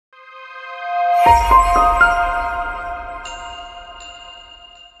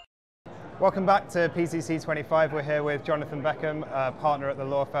Welcome back to PTC'25. We're here with Jonathan Beckham, partner at the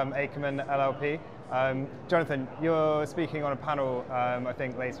law firm Akerman LLP. Jonathan, you're speaking on a panel, I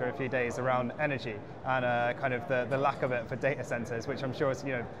think later in a few days, around energy and kind of the lack of it for data centers, which I'm sure is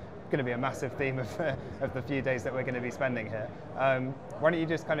going to be a massive theme of the few days that we're going to be spending here. Why don't you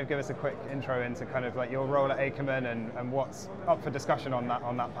just kind of give us a quick intro into kind of like your role at Akerman and what's up for discussion on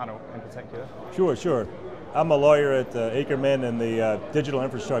that panel in particular? Sure. I'm a lawyer at Akerman in the digital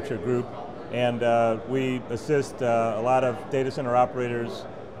infrastructure group, and we assist a lot of data center operators.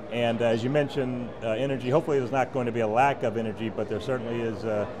 And as you mentioned, energy, hopefully there's not going to be a lack of energy, but there certainly is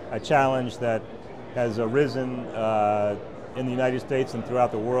a challenge that has arisen in the United States and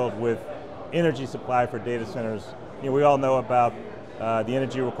throughout the world with energy supply for data centers. We all know about the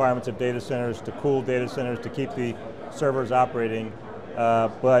energy requirements of data centers to cool data centers, to keep the servers operating.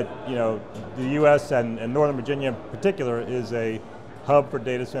 But the U.S. and Northern Virginia in particular is a hub for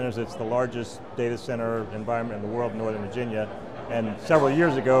data centers. It's the largest data center environment in the world, Northern Virginia. And several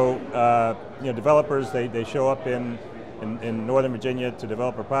years ago, developers, they show up in Northern Virginia to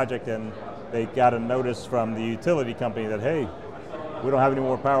develop a project, and they got a notice from the utility company that, hey, we don't have any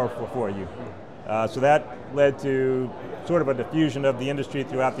more power for you. So that led to sort of a diffusion of the industry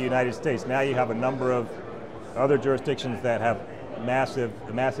throughout the United States. Now you have a number of other jurisdictions that have massive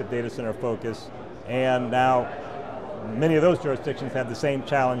data center focus, and now many of those jurisdictions have the same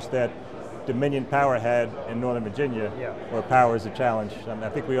challenge that Dominion Power had in Northern Virginia, where power is a challenge. I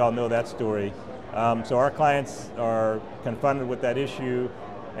think we all know that story. So our clients are confronted with that issue,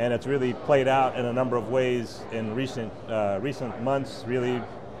 and it's really played out in a number of ways in recent months, really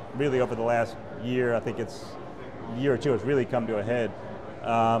over the last year. I think it's a year or two, it's really come to a head.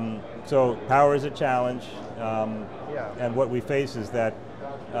 So power is a challenge, and what we face is that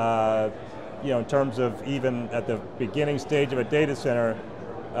in terms of even at the beginning stage of a data center,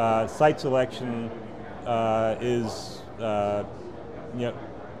 site selection is, at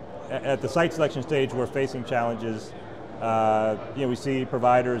the site selection stage we're facing challenges. We see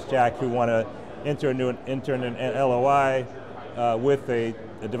providers, Jack, who want to enter an LOI with a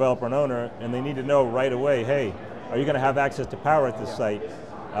developer and owner, and they need to know right away, hey, are you going to have access to power at this site?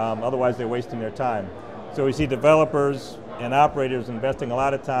 Otherwise they're wasting their time. So we see developers and operators investing a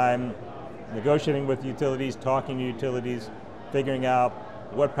lot of time negotiating with utilities, talking to utilities, figuring out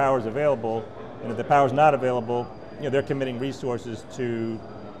what power is available, and if the power is not available, they're committing resources to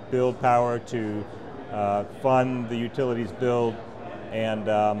build power, to fund the utilities build, and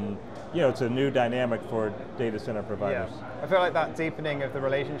it's a new dynamic for data center providers. Yeah. I feel like that deepening of the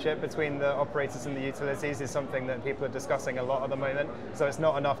relationship between the operators and the utilities is something that people are discussing a lot at the moment. So it's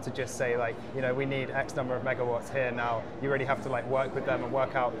not enough to just say we need X number of megawatts here now. You really have to work with them and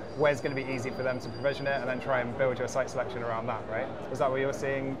work out where's going to be easy for them to provision it, and then try and build your site selection around that, right? Is that what you're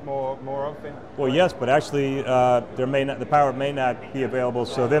seeing more of? Well, yes, but actually the power may not be available.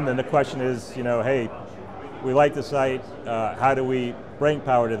 So then the question is, hey, we like the site, how do we bring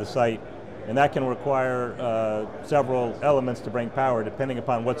power to the site? And that can require several elements to bring power, depending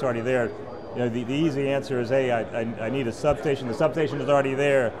upon what's already there. The easy answer is, hey, I need a substation. The substation is already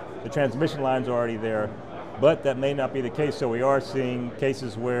there. The transmission lines are already there. But that may not be the case. So we are seeing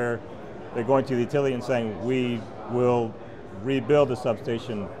cases where they're going to the utility and saying, we will rebuild the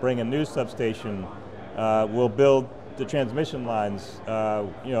substation, bring a new substation, we'll build the transmission lines.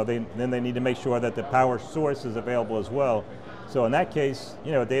 Then they need to make sure that the power source is available as well. So in that case,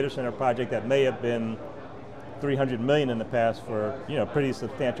 a data center project that may have been $300 million in the past for a pretty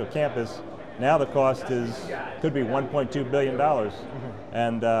substantial campus, now the cost could be $1.2 billion,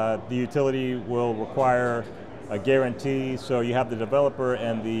 and the utility will require a guarantee. So you have the developer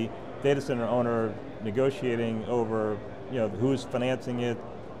and the data center owner negotiating over who's financing it,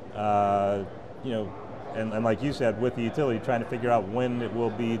 and like you said, with the utility, trying to figure out when it will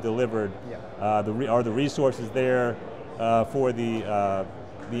be delivered. Are the resources there for the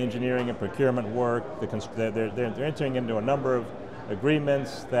engineering and procurement work? They're entering into a number of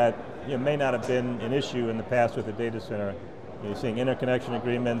agreements that may not have been an issue in the past with the data center. You're seeing interconnection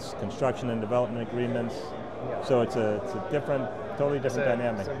agreements, construction and development agreements. So it's a totally different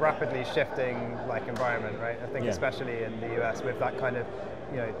dynamic. It's a rapidly shifting environment, right? I think especially in the US with that kind of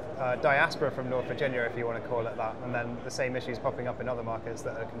diaspora from North Virginia, if you want to call it that, and then the same issues popping up in other markets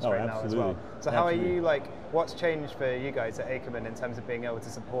that are constrained now as well. So how are you, what's changed for you guys at Akerman in terms of being able to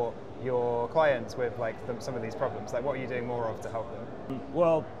support your clients with some of these problems? What are you doing more of to help them?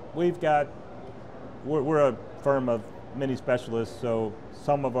 Well, we're a firm of many specialists, so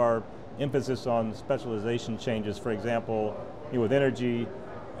some of our emphasis on specialization changes. For example, with energy,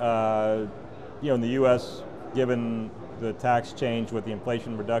 in the U.S., given the tax change with the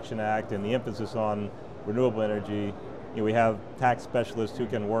Inflation Reduction Act and the emphasis on renewable energy, we have tax specialists who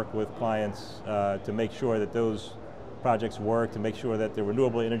can work with clients to make sure that those projects work, to make sure that the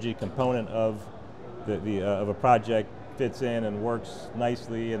renewable energy component of of a project fits in and works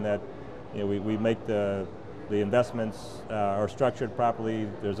nicely, and that we make the investments are structured properly.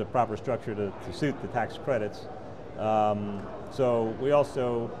 There's a proper structure to suit the tax credits. So we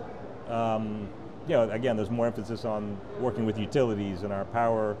also, again, there's more emphasis on working with utilities, and our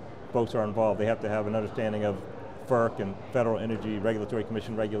power folks are involved. They have to have an understanding of FERC and Federal Energy Regulatory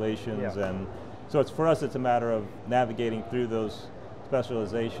Commission regulations, and so for us it's a matter of navigating through those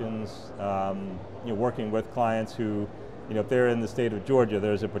specializations, working with clients who, if they're in the state of Georgia,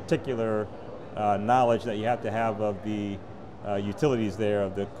 there's a particular knowledge that you have to have of the utilities there,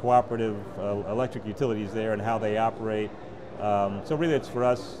 of the cooperative electric utilities there and how they operate. So really it's for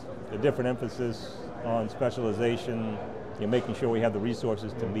us a different emphasis on specialization, making sure we have the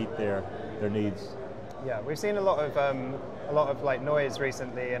resources to meet their needs. Yeah, we've seen a lot of like noise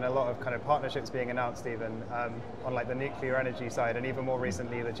recently, and a lot of kind of partnerships being announced even on like the nuclear energy side, and even more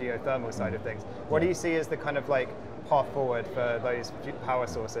recently the geothermal side of things. What do you see as the kind of like path forward for those power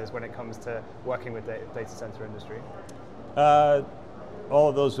sources when it comes to working with the data center industry? All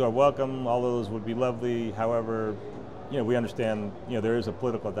of those are welcome. All of those would be lovely. However, we understand there is a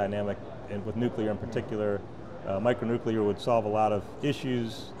political dynamic, and with nuclear in particular, micronuclear would solve a lot of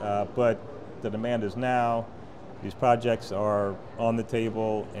issues, but the demand is now. These projects are on the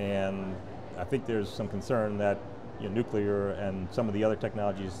table, and I think there's some concern that nuclear and some of the other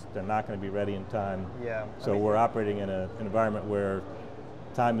technologies, they're not going to be ready in time. Yeah. So we're operating in an environment where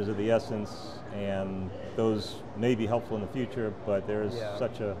time is of the essence, and those may be helpful in the future, but there's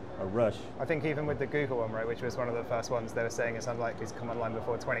such a rush. I think even with the Google one, right, which was one of the first ones, they were saying it's unlikely to come online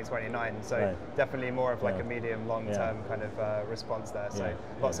before 2029, so definitely more of like a medium, long-term kind of response there, so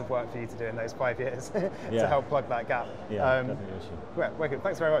lots of work for you to do in those 5 years to help plug that gap. Definitely. Great, wicked.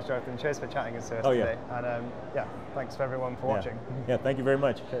 Thanks very much, Jonathan. Cheers for chatting to us today, and thanks for everyone for watching. Yeah, thank you very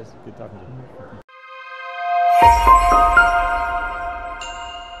much. Cheers. Good talking to you.